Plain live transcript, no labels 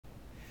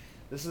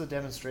This is a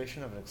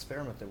demonstration of an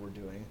experiment that we're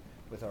doing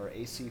with our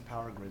AC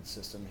power grid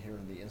system here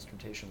in the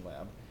instrumentation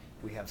lab.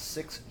 We have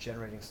 6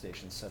 generating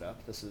stations set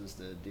up. This is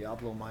the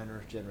Diablo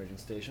Minor generating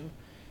station.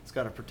 It's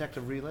got a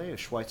protective relay, a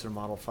Schweitzer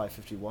model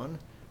 551,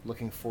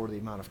 looking for the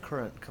amount of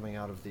current coming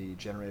out of the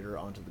generator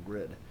onto the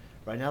grid.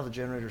 Right now the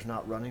generator's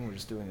not running, we're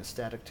just doing a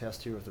static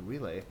test here with the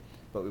relay,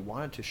 but we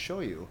wanted to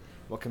show you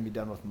what can be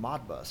done with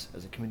Modbus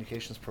as a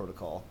communications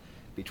protocol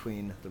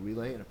between the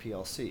relay and a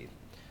PLC.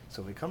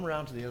 So if we come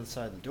around to the other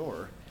side of the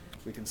door,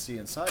 we can see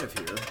inside of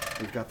here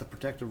we've got the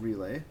protective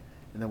relay,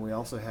 and then we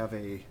also have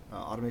a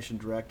Automation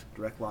Direct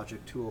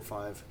Logic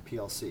 205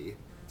 PLC.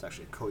 It's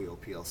actually a Koyo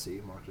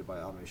PLC marketed by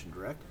Automation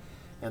Direct,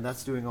 and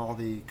that's doing all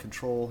the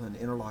control and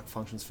interlock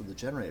functions for the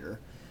generator.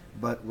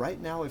 But right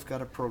now we've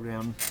got a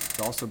program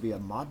to also be a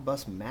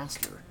Modbus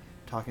master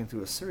talking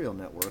through a serial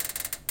network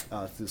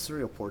through the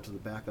serial port to the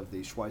back of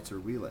the Schweitzer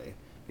relay,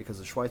 because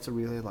the Schweitzer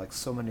relay, like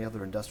so many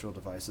other industrial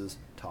devices,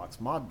 talks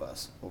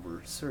Modbus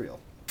over serial.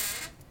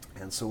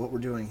 And so what we're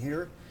doing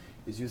here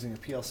is using a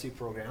PLC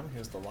program.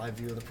 Here's the live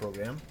view of the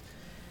program.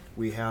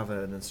 We have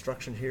an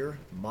instruction here,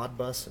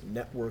 Modbus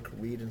network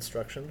read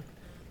instruction,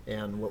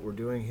 and what we're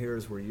doing here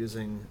is we're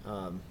using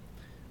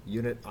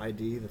unit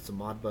ID, that's a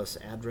Modbus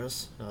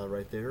address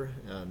right there,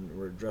 and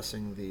we're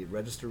addressing the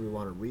register we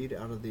want to read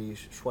out of the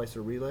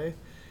Schweitzer relay,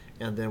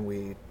 and then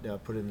we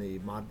put in the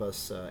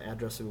Modbus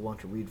address that we want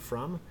to read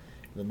from,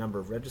 the number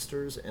of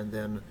registers, and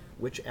then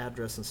which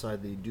address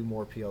inside the Do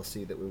More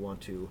PLC that we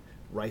want to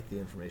write the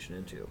information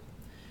into.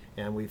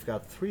 And we've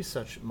got 3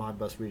 such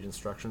Modbus read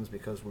instructions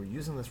because we're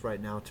using this right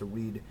now to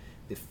read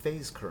the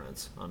phase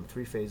currents on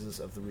 3 phases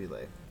of the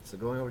relay. So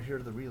going over here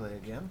to the relay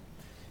again,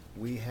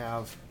 we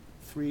have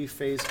 3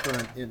 phase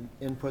current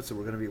inputs that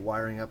we're going to be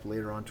wiring up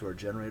later on to our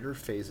generator,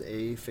 phase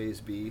A, phase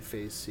B,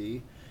 phase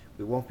C.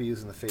 We won't be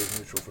using the phase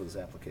neutral for this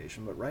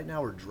application, but right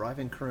now we're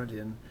driving current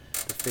in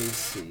to phase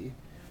C.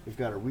 We've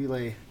got a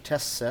relay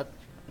test set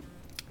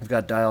we've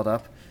got dialed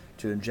up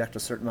to inject a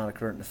certain amount of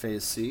current into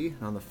phase C.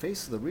 And on the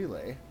face of the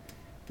relay,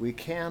 we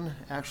can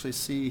actually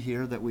see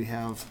here that we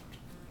have,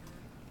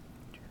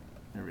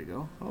 there we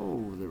go,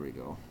 oh, there we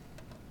go,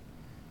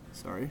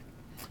 sorry.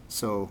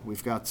 So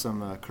we've got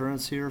some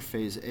currents here,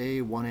 phase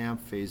A, 1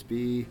 amp, phase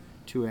B,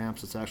 2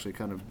 amps, it's actually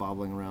kind of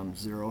bobbling around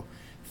 0.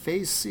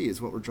 Phase C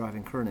is what we're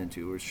driving current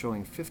into. We're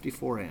showing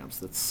 54 amps,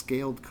 that's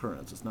scaled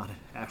currents. It's not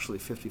actually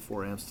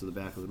 54 amps to the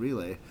back of the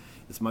relay,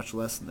 it's much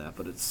less than that,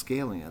 but it's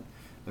scaling it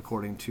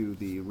according to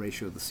the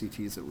ratio of the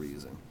CTs that we're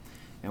using.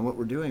 And what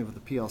we're doing with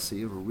the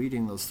PLC, we're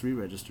reading those 3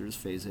 registers,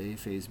 phase A,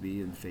 phase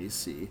B, and phase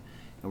C,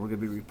 and we're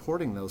going to be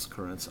reporting those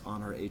currents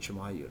on our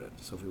HMI unit.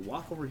 So if we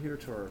walk over here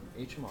to our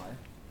HMI,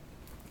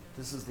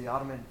 this is the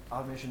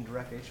Automation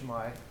Direct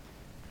HMI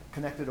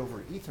connected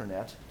over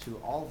Ethernet to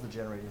all of the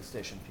generating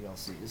station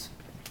PLCs.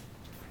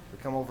 We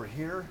come over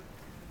here,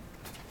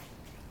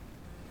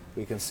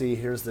 we can see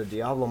here's the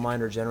Diablo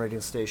Minor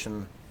generating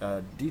station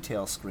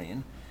detail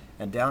screen.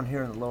 And down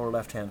here in the lower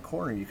left-hand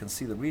corner, you can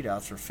see the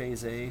readouts for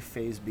phase A,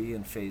 phase B,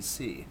 and phase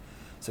C.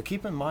 So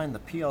keep in mind the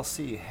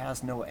PLC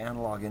has no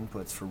analog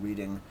inputs for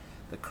reading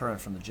the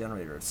current from the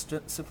generator. It's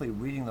simply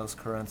reading those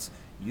currents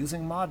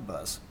using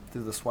Modbus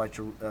through the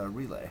Schweitzer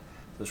relay.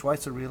 The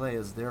Schweitzer relay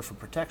is there for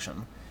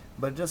protection,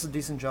 but it does a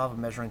decent job of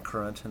measuring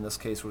current. In this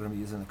case, we're going to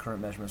be using the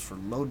current measurements for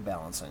load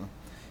balancing.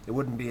 It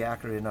wouldn't be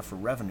accurate enough for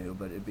revenue,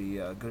 but it'd be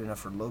good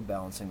enough for load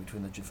balancing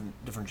between the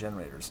different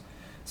generators.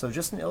 So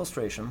just an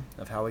illustration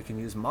of how we can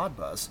use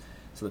Modbus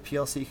so the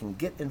PLC can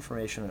get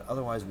information it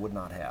otherwise would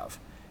not have,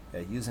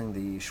 using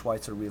the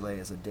Schweitzer relay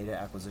as a data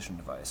acquisition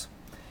device.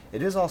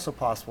 It is also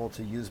possible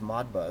to use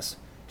Modbus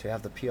to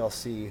have the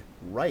PLC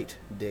write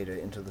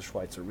data into the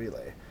Schweitzer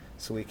relay.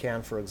 So we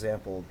can, for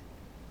example,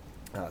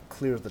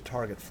 clear the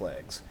target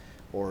flags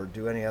or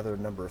do any other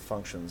number of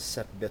functions,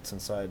 set bits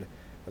inside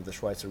of the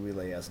Schweitzer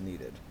relay as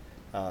needed.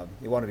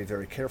 You want to be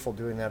very careful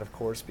doing that, of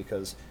course,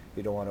 because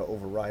you don't want to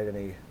override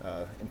any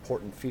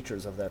important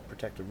features of that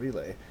protective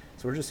relay.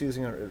 So we're just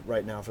using it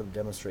right now for the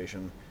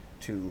demonstration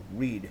to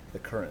read the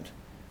current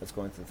that's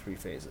going through the 3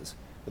 phases.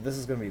 But this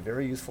is going to be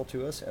very useful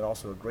to us and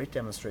also a great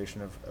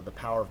demonstration of the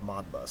power of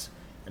Modbus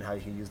and how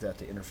you can use that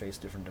to interface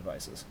different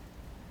devices.